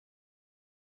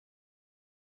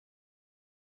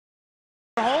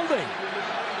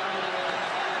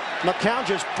McCown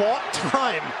just bought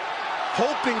time,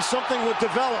 hoping something would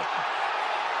develop.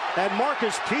 And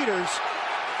Marcus Peters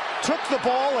took the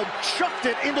ball and chucked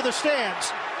it into the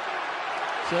stands.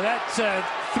 So that's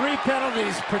 3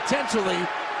 penalties potentially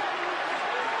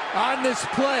on this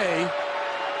play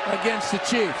against the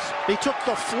Chiefs. He took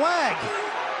the flag.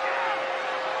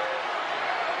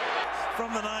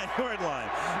 From the 9-yard line.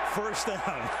 First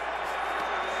down.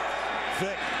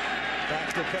 Vick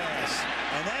back to pass.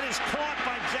 And that is caught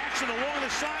by Jackson along the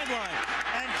sideline.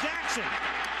 And Jackson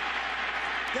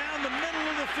down the middle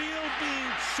of the field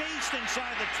being chased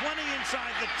inside the 20,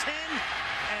 inside the 10,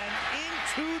 and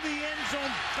into the end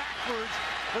zone backwards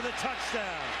for the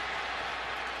touchdown.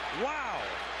 Wow.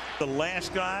 The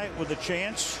last guy with a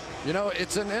chance. You know,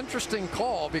 it's an interesting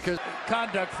call because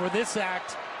Conduct for this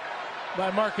act by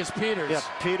Marcus Peters. Yeah,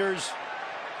 Peters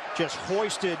just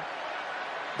hoisted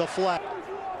the flag.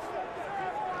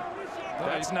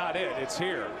 That's not it. It's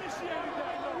here.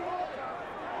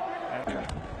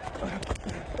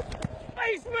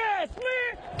 Face mask,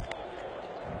 man!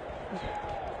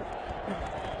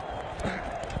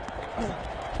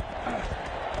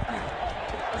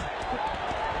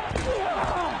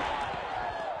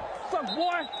 What's up,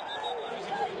 boy?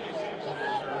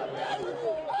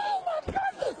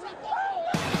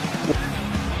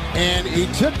 And he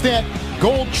took that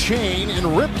gold chain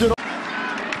and ripped it.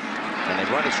 And they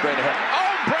run it straight ahead.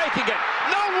 Oh, breaking it.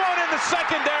 No one in the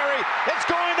secondary. It's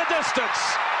going the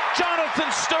distance. Jonathan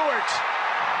Stewart.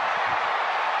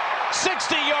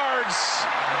 60 yards.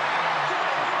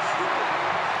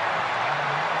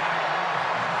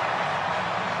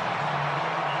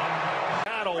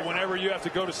 Whenever you have to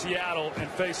go to Seattle and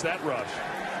face that rush.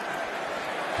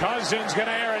 Cousins going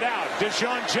to air it out.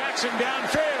 Deshaun Jackson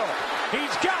downfield.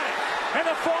 He's got it. And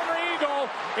the former Eagle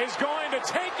is going to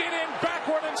take it in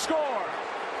backward and score.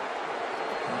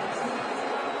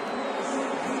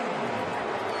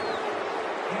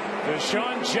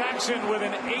 Deshaun Jackson with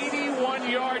an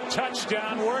 81-yard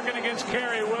touchdown working against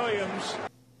Kerry Williams.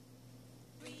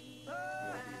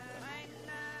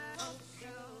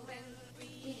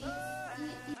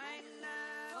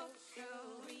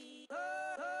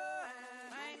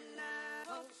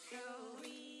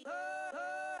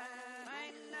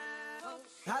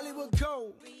 Hollywood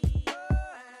go.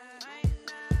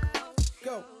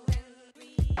 Go.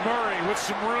 Murray with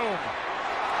some room.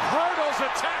 Hurdles a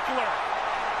tackler.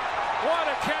 What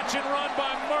a catch and run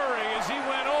by Murray as he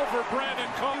went over Brandon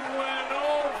Cook. Went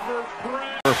over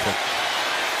Brandon. Perfect.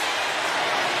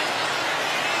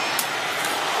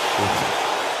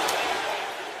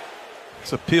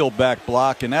 It's a peeled back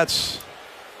block, and that's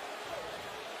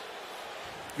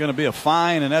going to be a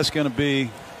fine, and that's going to be.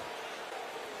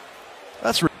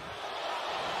 That's waits.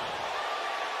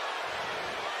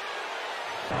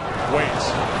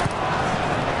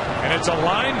 And it's a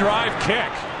line drive kick.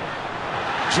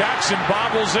 Jackson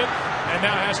bobbles it and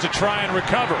now has to try and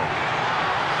recover.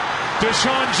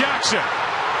 Deshaun Jackson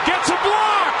gets a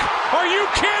block. Are you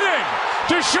kidding?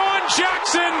 Deshaun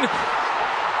Jackson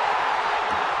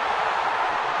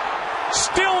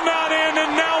still not in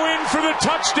and now in for the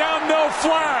touchdown. No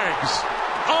flags.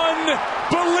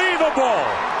 Unbelievable.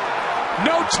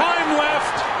 No time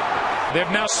left. They've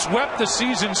now swept the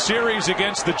season series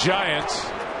against the Giants.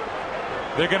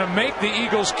 They're going to make the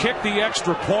Eagles kick the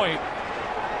extra point.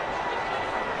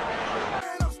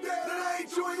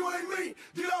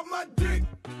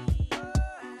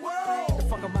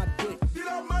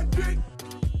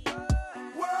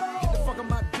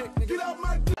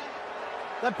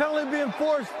 That penalty being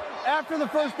enforced after the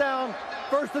first down,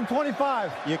 1st and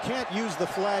 25. You can't use the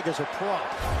flag as a prop.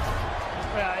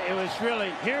 Well, it was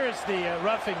really, here's the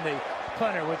roughing the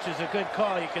punter, which is a good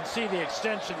call. You can see the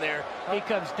extension there. He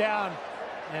comes down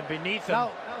and beneath him.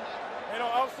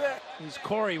 He's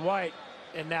Corey White,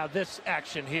 and now this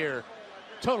action here,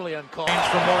 totally uncalled.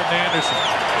 For Morton Anderson.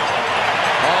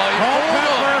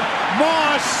 Culpepper,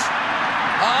 Moss.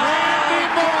 Randy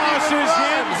Moss is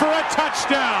in for a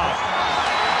touchdown.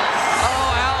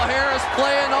 oh, Al Harris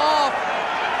playing off,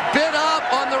 bit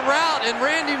up on the route, and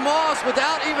Randy Moss,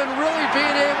 without even really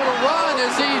being able to run,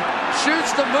 as he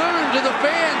shoots the moon to the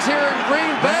fans here in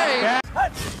Green Bay.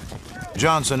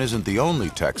 Johnson isn't the only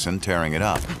Texan tearing it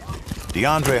up.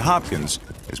 DeAndre Hopkins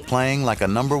is playing like a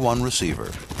 #1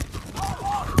 receiver.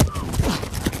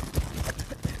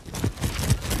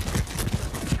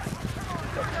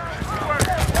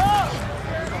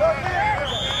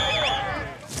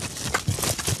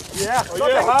 Yeah. Oh,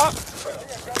 yeah, Hop.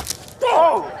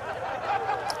 Oh!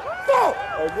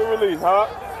 Hey, good release, Hop.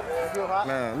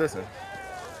 Man, listen.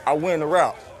 I win the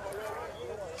route.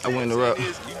 I win the route. You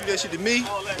do that shit to me?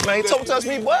 Man, you told touch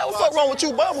me, boy. What the fuck wrong with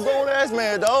you, boy? I'm a grown ass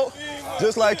man, dog.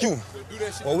 Just like you.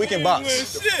 Well, we can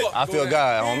box. I feel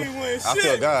God, homie. I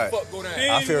feel God.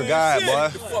 I feel God, boy.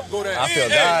 I feel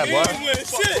God, boy.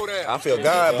 I feel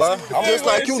God, boy. I'm just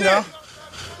like you now.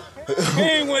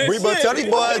 We better tell these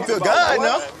boys I feel God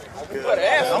now.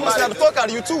 I'm gonna slap the fuck out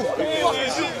of you too.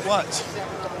 Watch.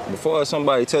 Before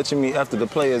somebody touching me after the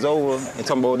play is over and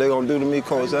talking about what they're gonna do to me,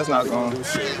 coach, that's not gonna.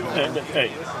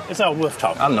 Hey, it's all wolf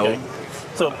talk. I know. Okay?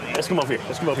 So let's come over here.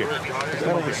 Let's come over here.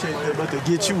 That ain't shit but to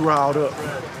get you riled up.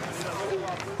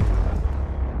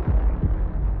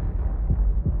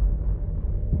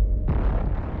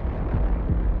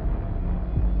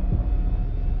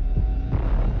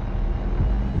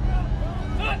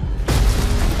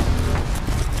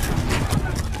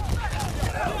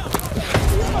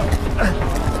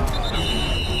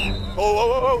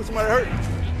 Oh, somebody hurt.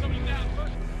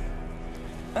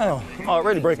 Damn, I'm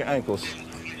already breaking ankles.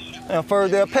 Damn,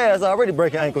 first day pass, already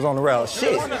breaking ankles on the route.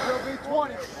 Shit.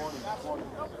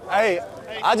 Hey,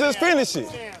 I just finished it.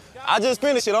 I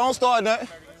don't start nothing.